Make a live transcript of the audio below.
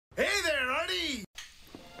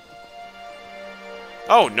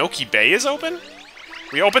Oh, Noki Bay is open?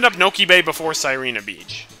 We opened up Noki Bay before Sirena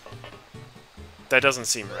Beach. That doesn't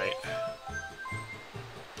seem right.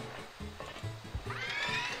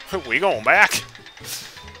 We going back?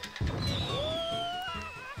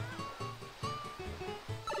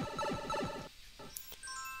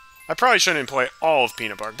 I probably shouldn't play all of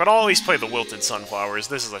Peanut Park, but I'll at least play the Wilted Sunflowers.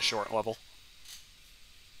 This is a short level.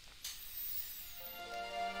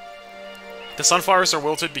 The sunflowers are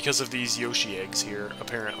wilted because of these Yoshi eggs here,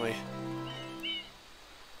 apparently.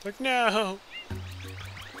 Like, no!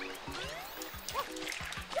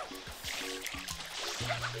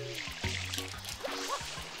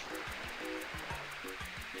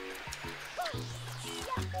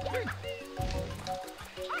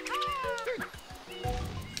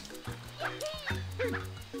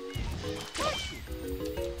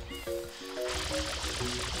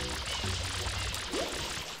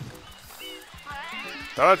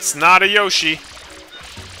 That's not a Yoshi.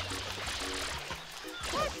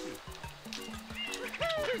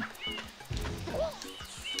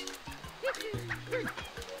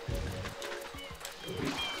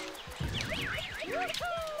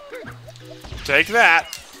 Take that.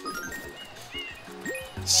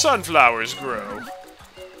 Sunflowers grow.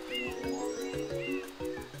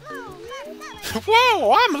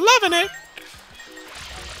 Whoa, I'm loving it.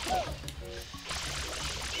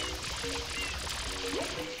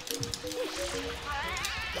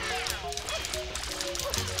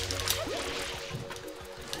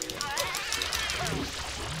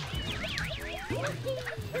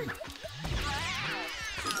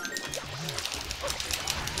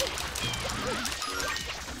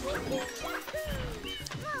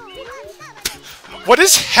 What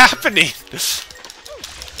is happening?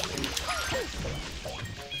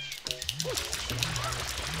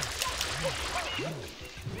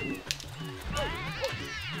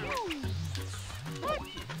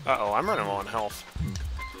 Uh-oh, I'm running low on health.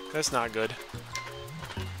 That's not good.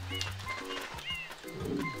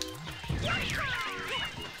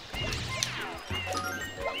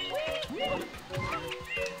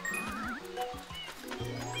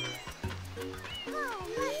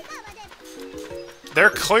 They're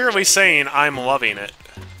clearly saying I'm loving it.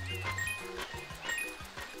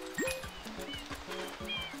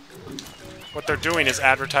 What they're doing is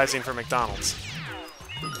advertising for McDonald's.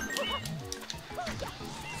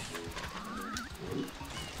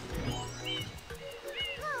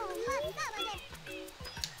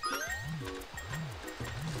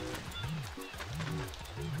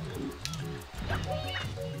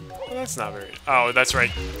 Well, that's not very... Oh, that's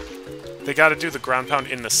right. They gotta do the ground pound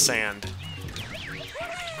in the sand.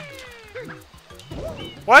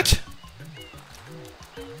 What?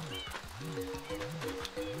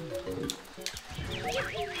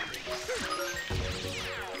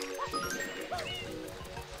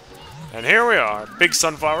 And here we are, Big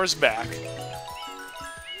Sunflower's back.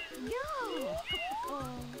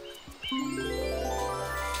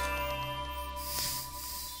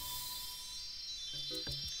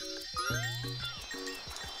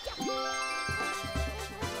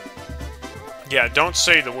 Yeah, don't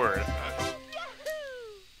say the word.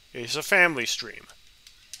 It's a family stream.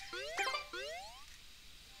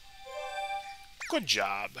 Good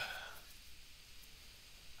job.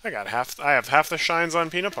 I have half the shines on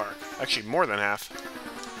Peanut Park. Actually, more than half.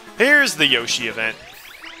 Here's the Yoshi event.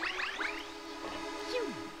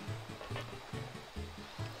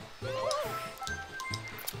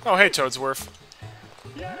 Oh, hey, Toadsworth.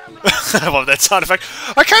 I love that sound effect.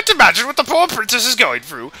 I can't imagine what the poor princess is going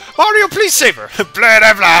through. Mario, please save her. Blah,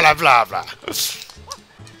 blah, blah, blah, blah.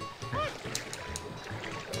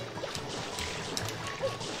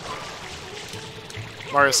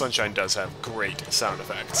 Mario Sunshine does have great sound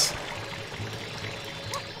effects.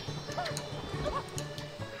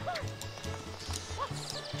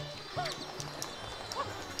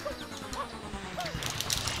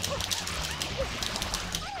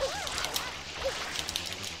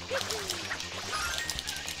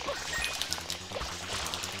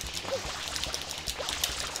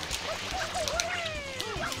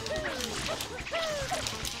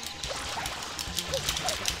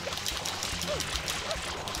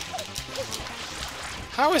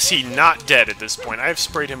 How is he not dead at this point? I have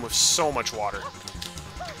sprayed him with so much water.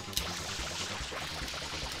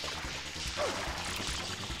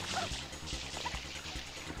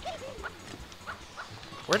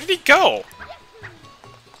 Where did he go?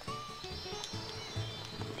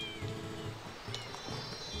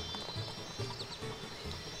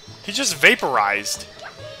 He just vaporized.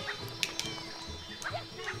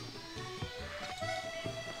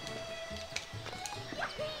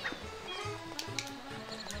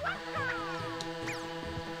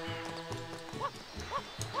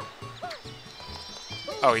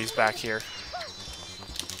 Oh, he's back here.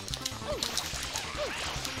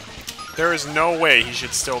 There is no way he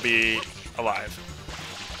should still be alive.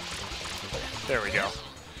 There we go.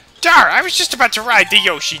 Dar! I was just about to ride the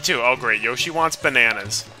Yoshi, too. Oh, great. Yoshi wants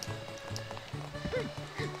bananas.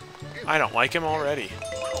 I don't like him already.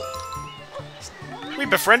 We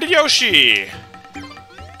befriended Yoshi!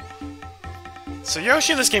 So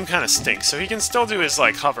Yoshi in this game kind of stinks, so he can still do his,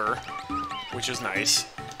 like, hover, which is nice.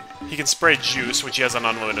 He can spray juice, which he has an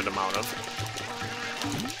unlimited amount of.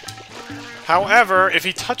 However, if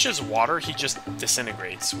he touches water, he just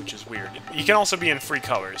disintegrates, which is weird. He can also be in free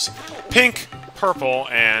colors. Pink, purple,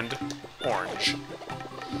 and orange.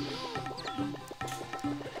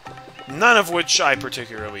 None of which I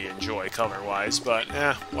particularly enjoy color-wise, but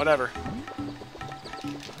whatever.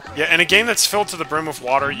 Yeah, in a game that's filled to the brim with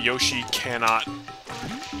water, Yoshi cannot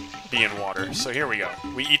be in water. So here we go.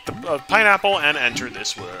 We eat the pineapple and enter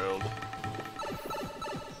this world.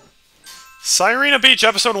 Sirena Beach,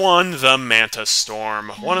 Episode 1, The Manta Storm.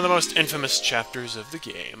 One of the most infamous chapters of the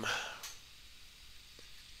game.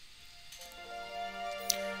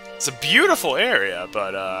 It's a beautiful area,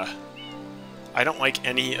 but, I don't like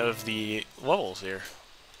any of the levels here.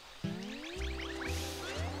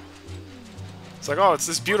 It's like, oh, it's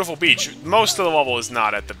this beautiful beach. Most of the level is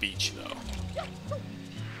not at the beach, though.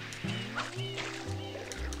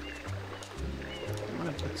 I'm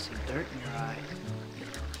gonna put some dirt in your eye.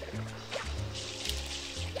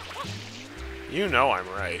 You know I'm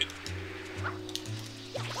right.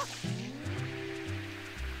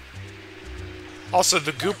 Also,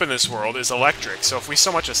 the goop in this world is electric, so if we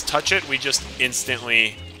so much as touch it, we just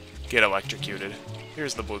instantly get electrocuted.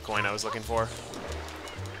 Here's the blue coin I was looking for.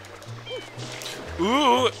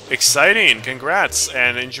 Ooh, exciting! Congrats,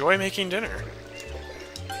 and enjoy making dinner.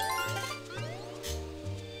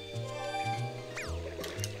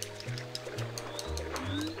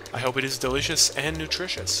 I hope it is delicious and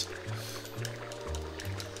nutritious.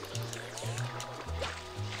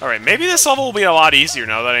 Alright, maybe this level will be a lot easier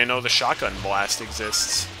now that I know the shotgun blast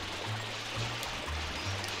exists.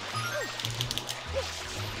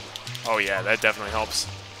 Oh yeah, that definitely helps.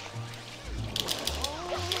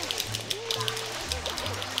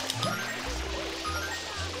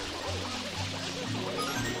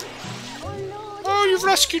 Oh, you've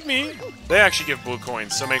rescued me! They actually give blue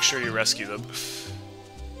coins, so make sure you rescue them.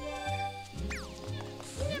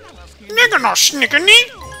 Nigga no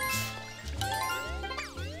snickernee!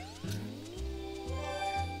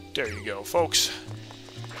 There you go, folks.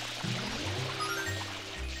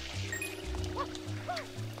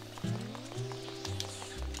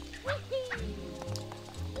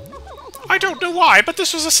 I don't know why, but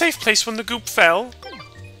this was a safe place when the goop fell.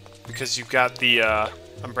 Because you've got the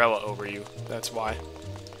umbrella over you, that's why.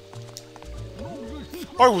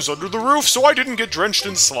 I was under the roof, so I didn't get drenched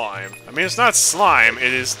in slime. I mean, it's not slime,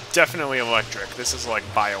 it is definitely electric. This is like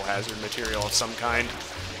biohazard material of some kind.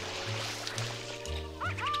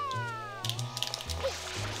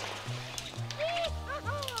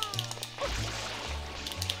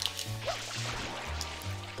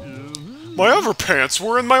 My other pants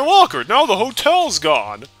were in my locker. Now the hotel's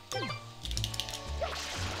gone.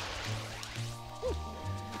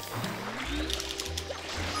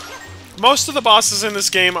 Most of the bosses in this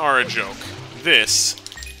game are a joke. This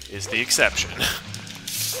is the exception.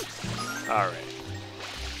 Alright.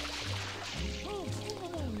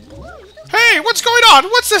 Hey, what's going on?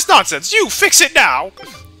 What's this nonsense? You fix it now!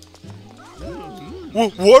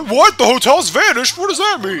 What? The hotel's vanished? What does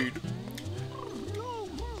that mean?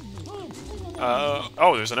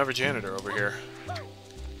 Oh, there's another janitor over here. Oh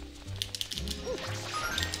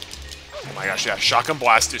my gosh, yeah, Shotgun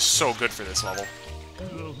Blast is so good for this level.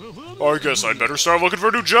 I guess I'd better start looking for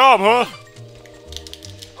a new job, huh?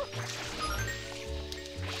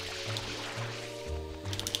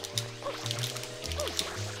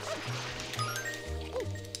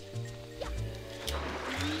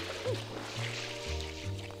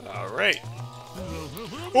 Alright.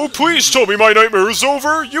 Oh, please tell me my nightmare is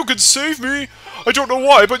over! You can save me! I don't know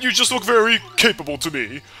why, but you just look very capable to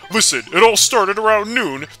me. Listen, it all started around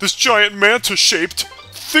noon. This giant manta-shaped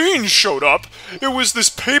thing showed up. It was this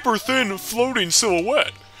paper-thin, floating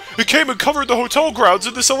silhouette. It came and covered the hotel grounds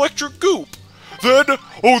in this electric goop. Then,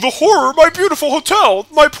 oh the horror, my beautiful hotel,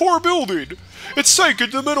 my poor building. It sank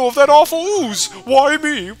into the middle of that awful ooze. Why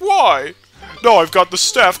me? Why? Now I've got the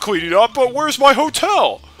staff cleaning up, but where's my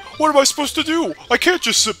hotel? What am I supposed to do? I can't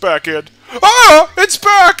just sit back and... Ah! It's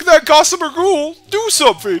back! That gossamer ghoul! Do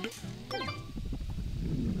something!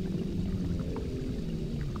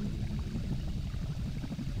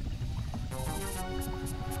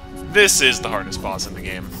 This is the hardest boss in the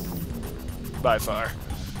game. By far.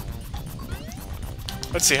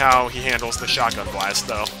 Let's see how he handles the shotgun blast,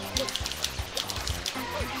 though.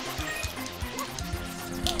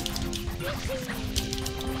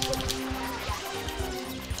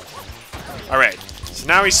 Alright, so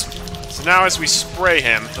now as we spray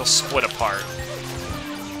him, he'll split apart.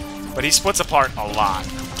 But he splits apart a lot.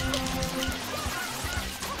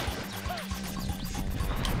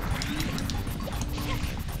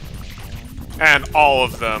 And all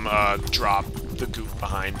of them drop the goop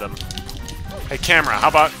behind them. Hey, camera, how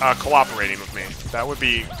about cooperating with me? That would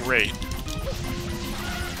be great.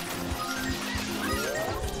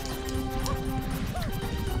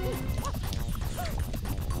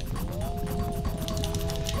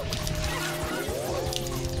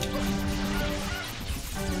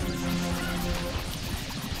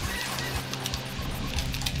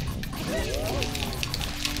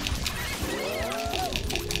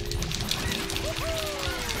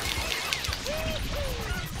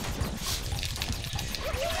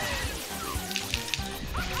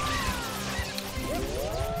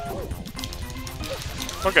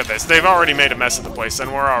 Look at this. They've already made a mess of the place, and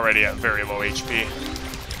we're already at very low HP.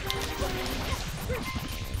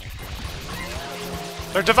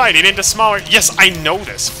 They're dividing into smaller... Yes, I know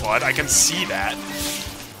this, Flood. I can see that.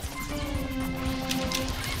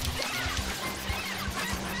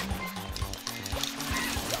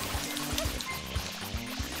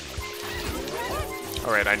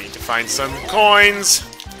 Alright, I need to find some coins.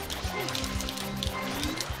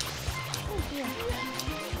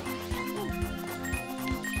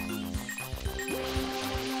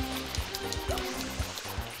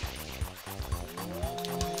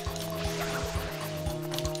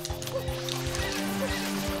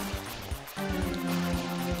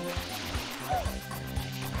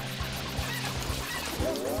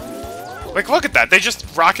 Like, look at that! They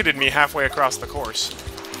just rocketed me halfway across the course.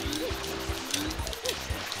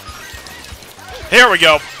 Here we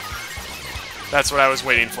go! That's what I was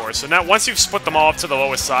waiting for. So now, once you've split them all up to the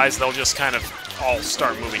lowest size, they'll just kind of all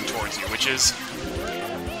start moving towards you, which is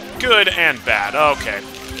good and bad. Okay.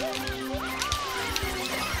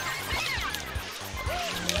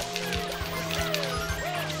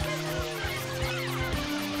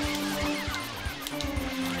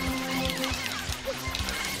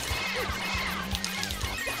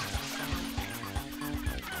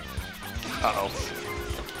 Uh-oh.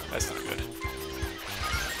 That's not good.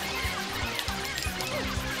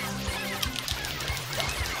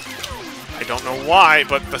 I don't know why,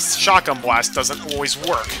 but the shotgun blast doesn't always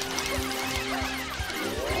work.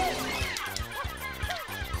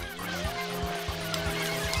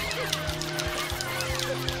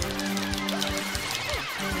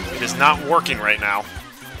 It is not working right now.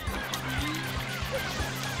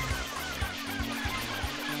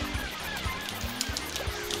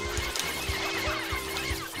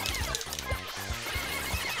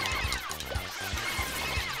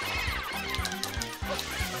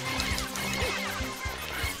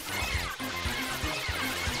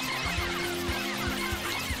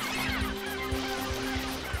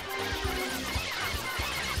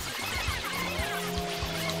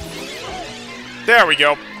 There we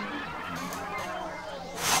go.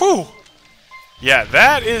 Whew. Yeah,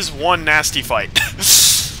 that is one nasty fight.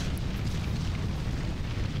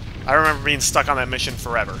 I remember being stuck on that mission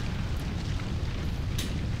forever.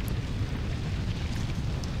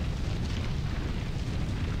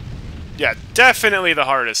 Yeah, definitely the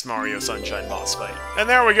hardest Mario Sunshine boss fight. And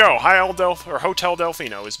there we go. Hotel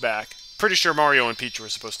Delfino is back. Pretty sure Mario and Peach were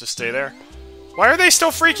supposed to stay there. Why are they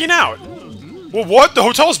still freaking out? Well, what? The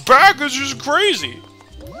hotel's back? This is crazy.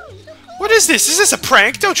 What is this? Is this a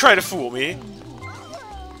prank? Don't try to fool me.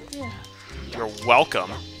 You're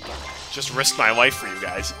welcome. Just risked my life for you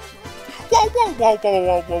guys. Whoa, whoa, whoa,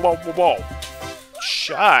 whoa, whoa, whoa, whoa, whoa.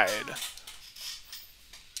 Chide.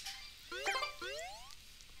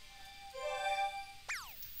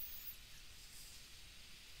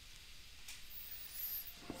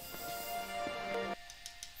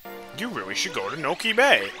 You really should go to Noki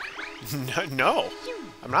Bay. No,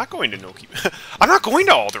 I'm not going to Noki. I'm not going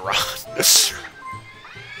to Alderaan.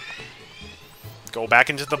 Go back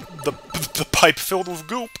into the pipe filled with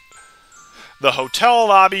goop. The hotel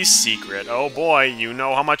lobby's secret. Oh boy, you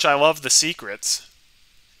know how much I love the secrets.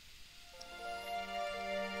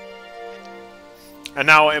 And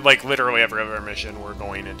now, like, literally every other mission, we're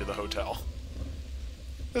going into the hotel.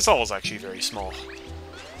 This hall is actually very small.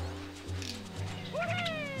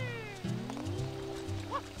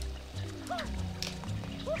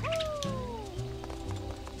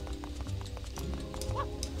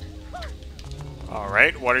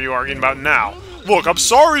 Alright, what are you arguing about now? Look, I'm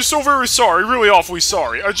sorry, so very sorry, really awfully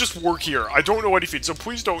sorry. I just work here. I don't know anything, so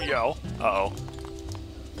please don't yell. Uh-oh.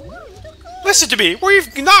 Listen to me! We're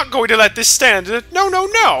not going to let this stand! No, no,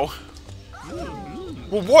 no!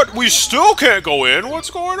 Well, what? We still can't go in? What's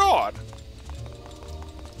going on?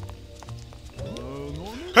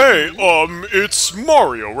 Hey, it's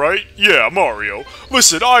Mario, right? Yeah, Mario.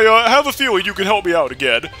 Listen, I have a feeling you can help me out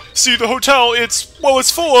again. See, the hotel, it's full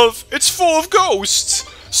of ghosts.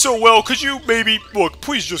 So, well, could you maybe, look,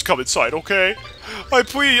 please just come inside, okay? I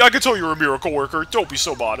can tell you're a miracle worker. Don't be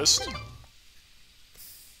so modest.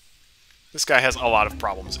 This guy has a lot of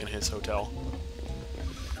problems in his hotel.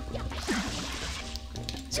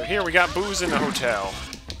 So here we got booze in the hotel.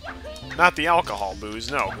 Not the alcohol booze,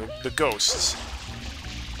 no, the ghosts.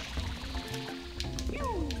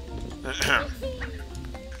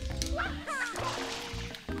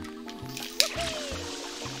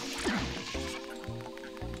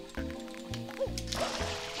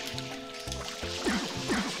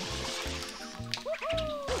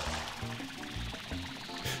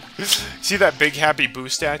 See that big happy Boo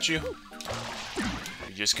statue?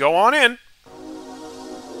 You just go on in.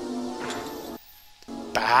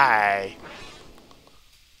 Bye.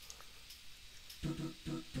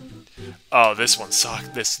 Oh, this one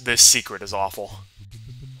sucked. This secret is awful.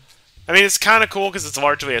 I mean, it's kind of cool because it's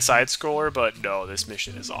largely a side-scroller, but no, this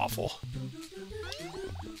mission is awful.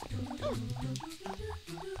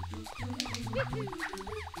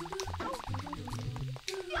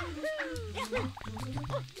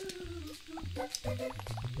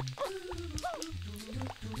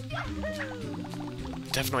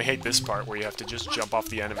 Definitely hate this part where you have to just jump off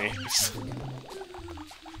the enemy.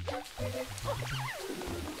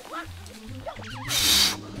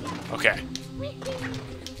 Okay.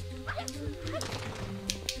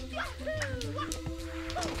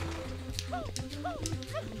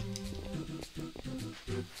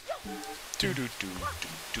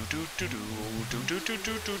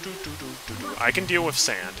 I can deal with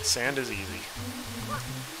sand. Sand is easy.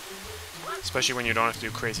 Especially when you don't have to do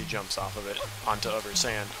crazy jumps off of it onto other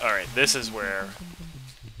sand. Alright, this is where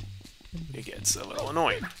it gets a little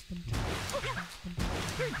annoying.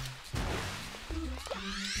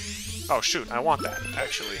 Oh shoot, I want that,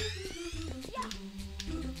 actually.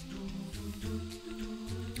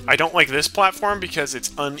 I don't like this platform because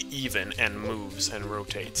it's uneven and moves and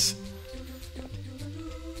rotates.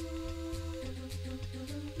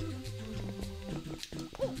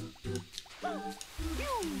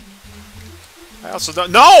 I also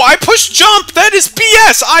don't— No! I pushed jump! That is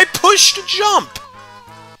BS! I pushed jump!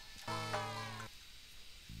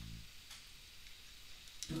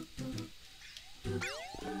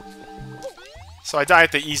 So I die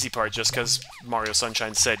at the easy part just because Mario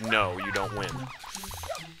Sunshine said no, you don't win.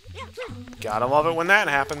 Gotta love it when that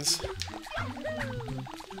happens.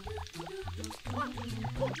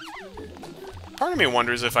 Part of me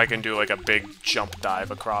wonders if I can do like a big jump dive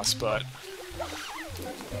across, but...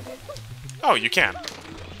 Oh, you can.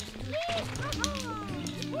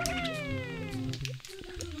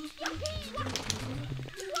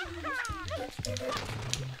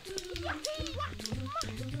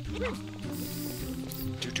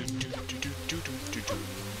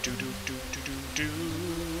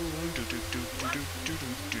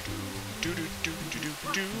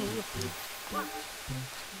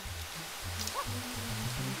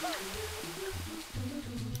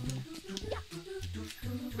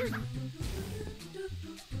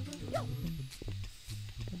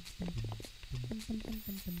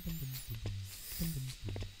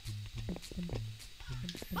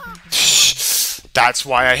 That's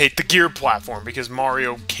why I hate the gear platform, because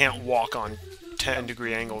Mario can't walk on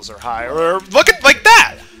 10-degree angles or higher. Look at like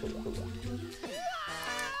that!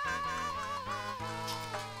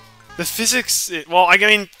 The physics... well, I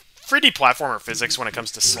mean, 3D platformer physics when it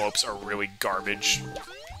comes to slopes are really garbage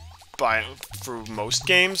through most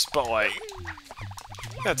games, but, like,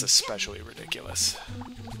 that's especially ridiculous.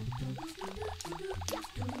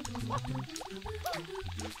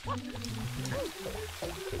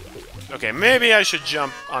 Okay, maybe I should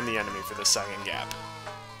jump on the enemy for the second gap.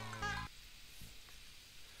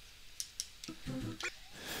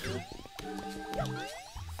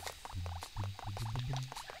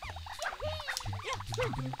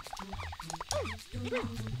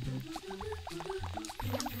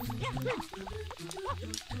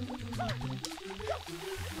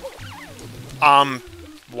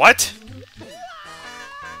 What?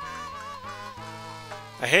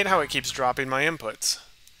 I hate how it keeps dropping my inputs.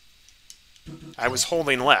 I was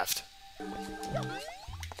holding left.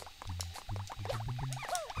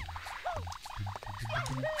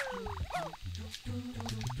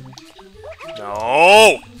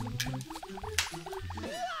 No!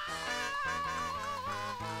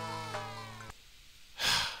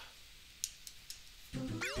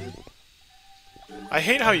 I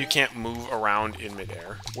hate how you can't move around in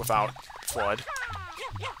midair without FLUDD.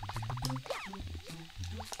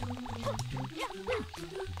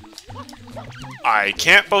 I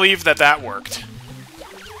can't believe that that worked.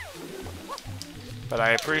 But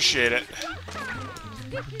I appreciate it.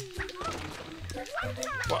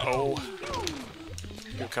 Whoa.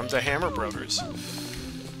 Here comes the Hammer Brothers.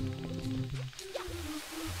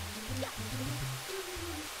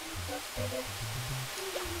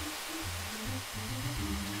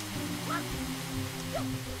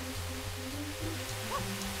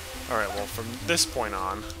 Alright, well, from this point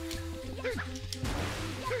on,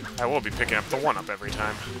 I will be picking up the 1-up every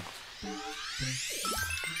time.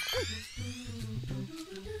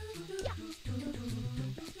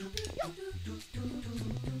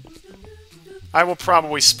 I will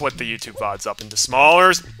probably split the YouTube VODs up into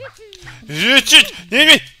smaller...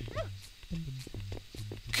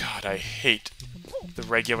 God, I hate the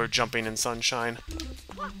regular jumping in Sunshine.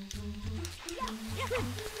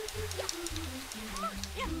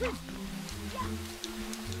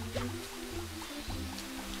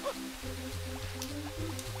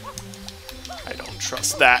 I don't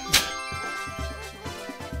trust that.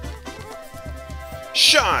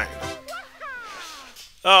 Shine!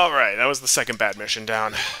 Alright, that was the second bad mission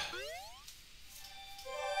down.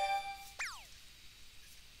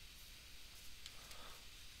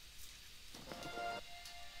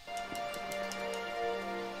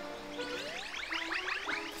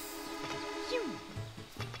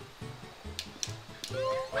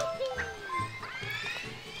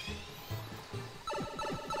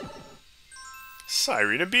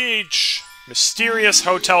 Sirena Beach! Mysterious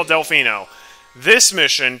Hotel Delfino. This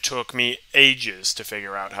mission took me ages to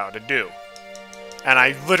figure out how to do. And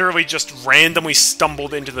I literally just randomly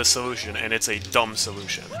stumbled into the solution, and it's a dumb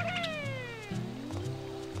solution.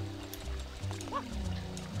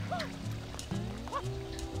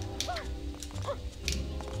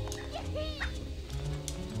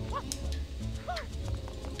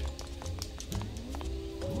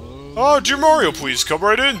 Oh, dear Mario, please come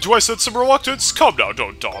right in. Do I sense some reluctance? Come now,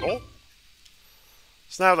 don't dawdle.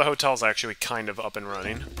 So now the hotel's actually kind of up and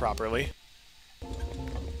running properly.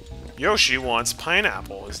 Yoshi wants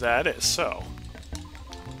pineapple. Is that it? So.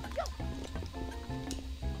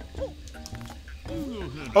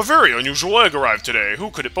 A very unusual egg arrived today. Who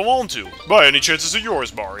could it belong to? By any chance is it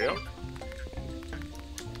yours, Mario?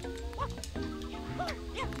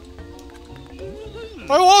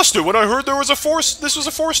 I lost it when I heard this was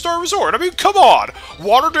a 4-star resort. I mean, come on!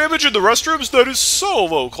 Water damage in the restrooms? That is so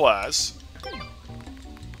low class.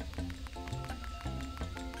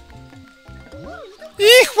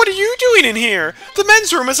 Eek, what are you doing in here? The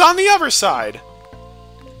men's room is on the other side.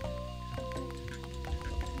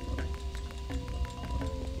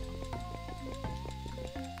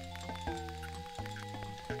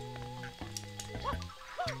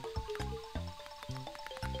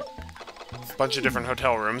 Bunch of different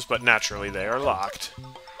hotel rooms, but naturally they are locked.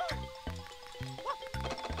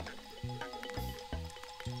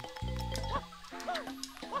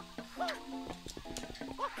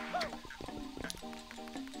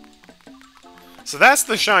 So that's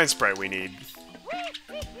the shine sprite we need.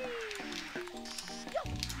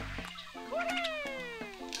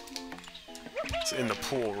 It's in the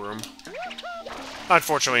pool room.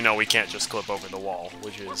 Unfortunately, no, we can't just clip over the wall,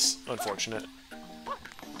 which is unfortunate.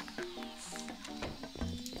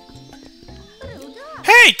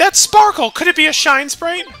 Hey, that's Sparkle! Could it be a shine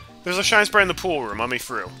sprite? There's a shine sprite in the pool room. Let me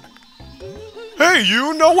through. Hey,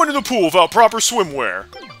 you! No one in the pool without proper swimwear!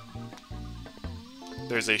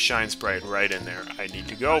 There's a shine sprite right in there. I need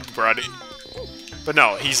to go, buddy. But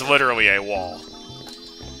no, he's literally a wall.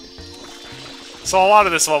 So a lot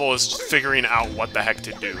of this level is just figuring out what the heck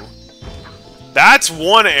to do. That's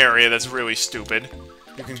one area that's really stupid.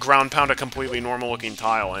 You can ground pound a completely normal-looking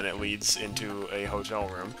tile and it leads into a hotel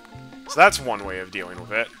room. So that's one way of dealing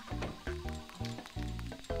with it.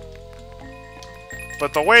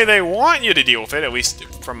 But the way they want you to deal with it, at least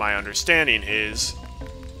from my understanding, is...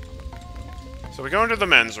 So we go into the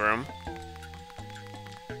men's room.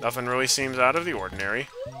 Nothing really seems out of the ordinary.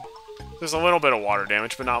 There's a little bit of water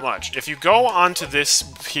damage, but not much. If you go onto this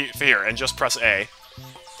here and just press A,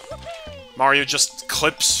 Mario just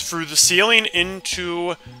clips through the ceiling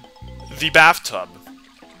into the bathtub.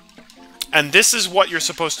 And this is what you're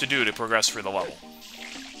supposed to do to progress through the level.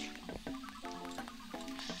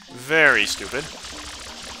 Very stupid.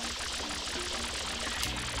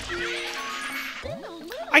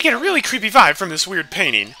 I get a really creepy vibe from this weird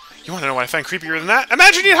painting. You want to know what I find creepier than that?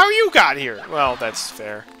 Imagine how you got here! Well, that's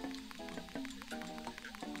fair.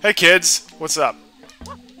 Hey kids, what's up?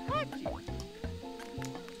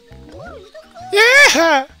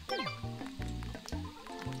 Yeah!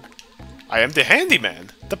 I am the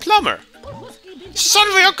handyman, the plumber.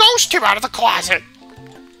 Suddenly a ghost came out of the closet!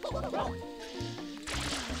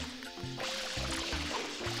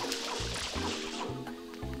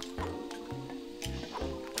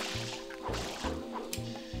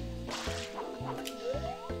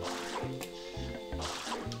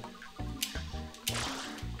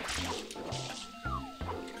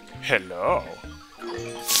 Hello.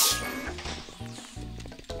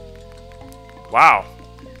 Wow.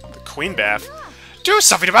 The Queen Bath. Do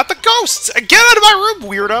something about the ghosts! Get out of my room,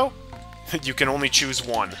 weirdo! You can only choose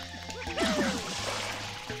one.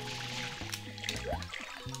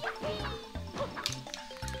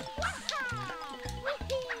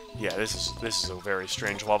 Yeah, this is a very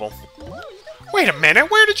strange level. Wait a minute,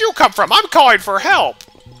 where did you come from? I'm calling for help!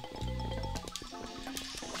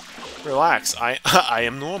 Relax, I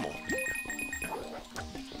am normal.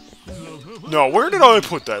 No, where did I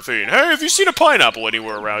put that thing? Hey, have you seen a pineapple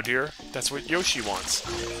anywhere around here? That's what Yoshi wants.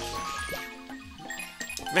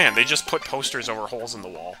 Man, they just put posters over holes in the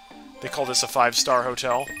wall. They call this a 5-star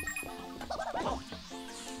hotel. Oh,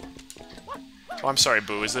 I'm sorry,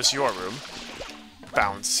 Boo, is this your room?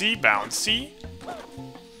 Bouncy, bouncy.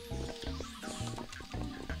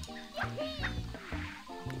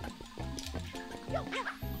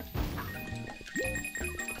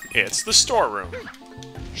 It's the storeroom.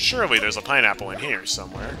 Surely there's a pineapple in here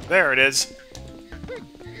somewhere. There it is.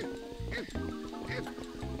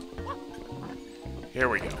 Here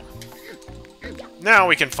we go. Now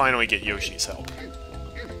we can finally get Yoshi's help.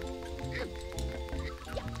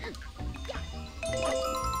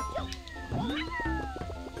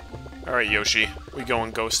 Alright, Yoshi. We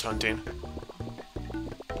going ghost hunting.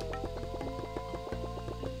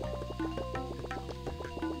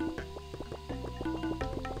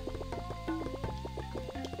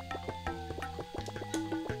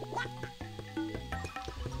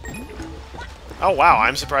 Oh wow,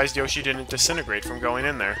 I'm surprised Yoshi didn't disintegrate from going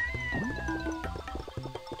in there.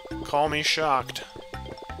 Call me shocked.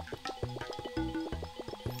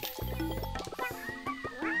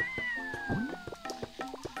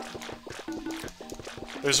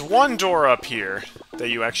 There's one door up here that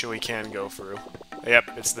you actually can go through.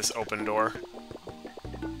 Yep, it's this open door.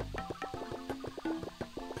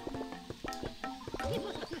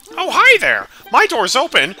 Oh, hi there! My door's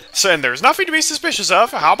open, and there's nothing to be suspicious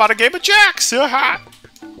of. How about a game of jacks? Yeah,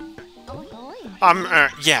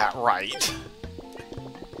 right.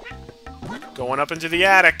 Going up into the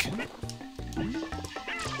attic.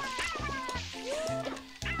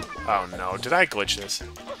 Oh no, did I glitch this?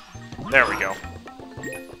 There we go.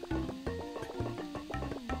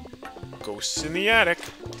 Ghosts in the attic.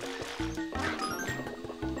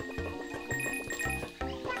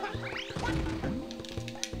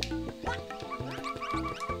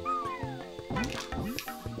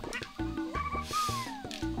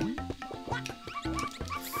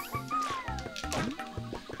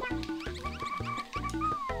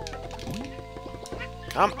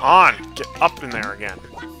 Come on! Get up in there again.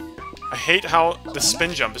 I hate how the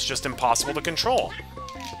spin jump is just impossible to control.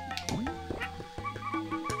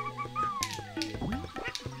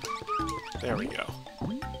 There we go.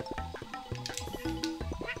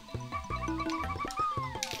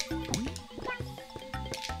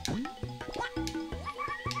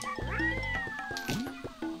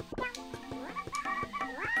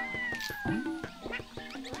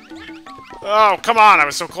 Oh, come on! I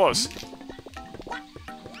was so close.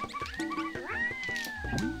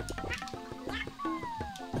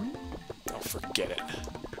 Oh, forget it.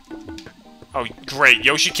 Oh, great.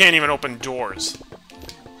 Yoshi can't even open doors.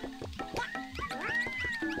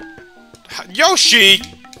 Yoshi!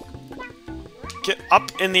 Get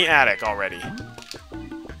up in the attic already.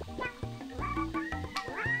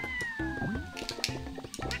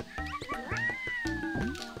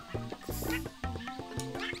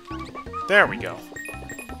 There we go.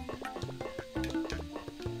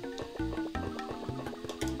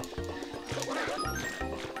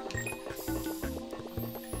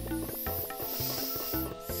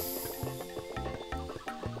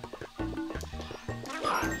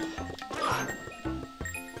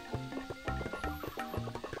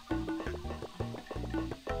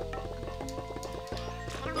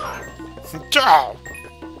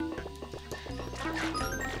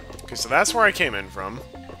 Okay, so that's where I came in from.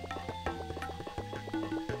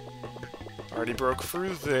 Already broke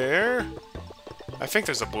through there. I think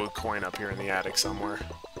there's a blue coin up here in the attic somewhere.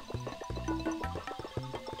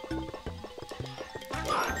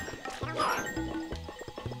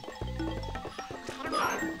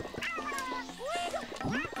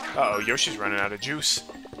 Uh-oh, Yoshi's running out of juice.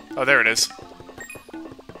 Oh, there it is.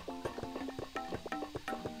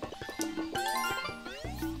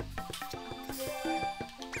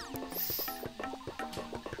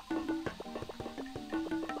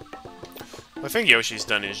 I think Yoshi's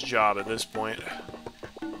done his job at this point.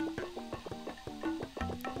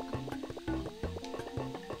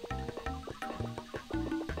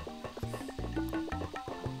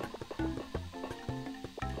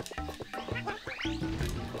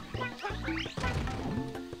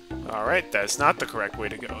 Alright, that's not the correct way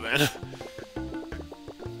to go then.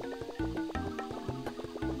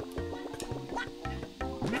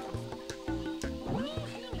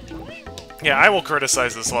 Yeah, I will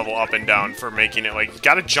criticize this level up and down for making it like, you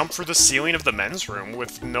gotta jump through the ceiling of the men's room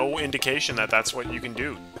with no indication that that's what you can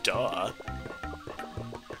do. Duh.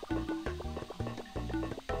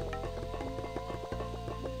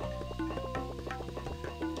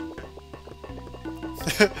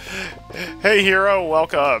 Hey, Hero,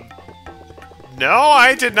 welcome. No,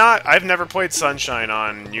 I did not. I've never played Sunshine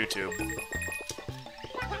on YouTube.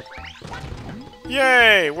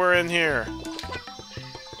 Yay, we're in here.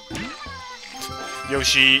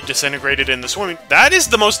 Yoshi disintegrated in the swimming... That's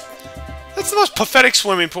the most pathetic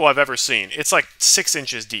swimming pool I've ever seen. It's like 6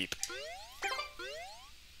 inches deep.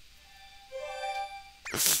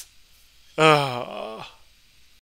 Ugh.